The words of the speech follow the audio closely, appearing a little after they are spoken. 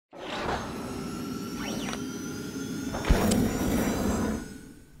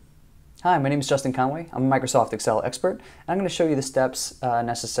Hi, my name is Justin Conway. I'm a Microsoft Excel expert, and I'm going to show you the steps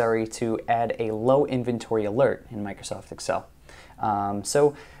necessary to add a low inventory alert in Microsoft Excel.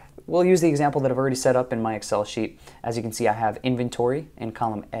 So we'll use the example that I've already set up in my Excel sheet. As you can see, I have inventory in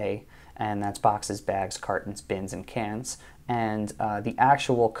column A, and that's boxes, bags, cartons, bins, and cans, and the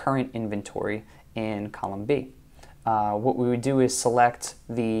actual current inventory in column B. What we would do is select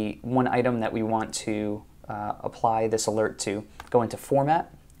the one item that we want to apply this alert to, go into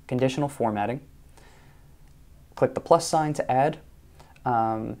Format, Conditional Formatting, click the plus sign to add.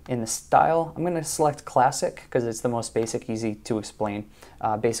 In the style, I'm going to select Classic because it's the most basic, easy to explain.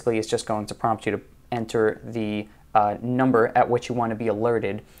 Basically, it's just going to prompt you to enter the number at which you want to be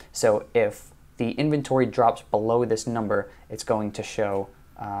alerted. So if the inventory drops below this number, it's going to show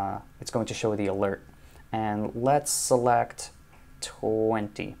the alert. And let's select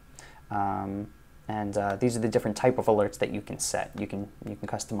 20. These are the different type of alerts that you can set. You can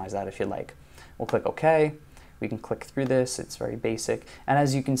customize that if you like. We'll click OK. We can click through this. It's very basic. And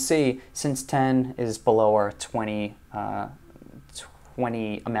as you can see, since 10 is below our 20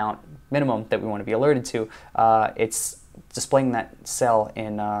 amount minimum that we want to be alerted to, it's displaying that cell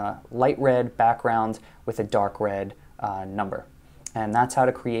in light red background with a dark red number. And that's how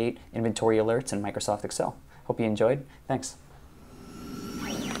to create inventory alerts in Microsoft Excel. Hope you enjoyed. Thanks.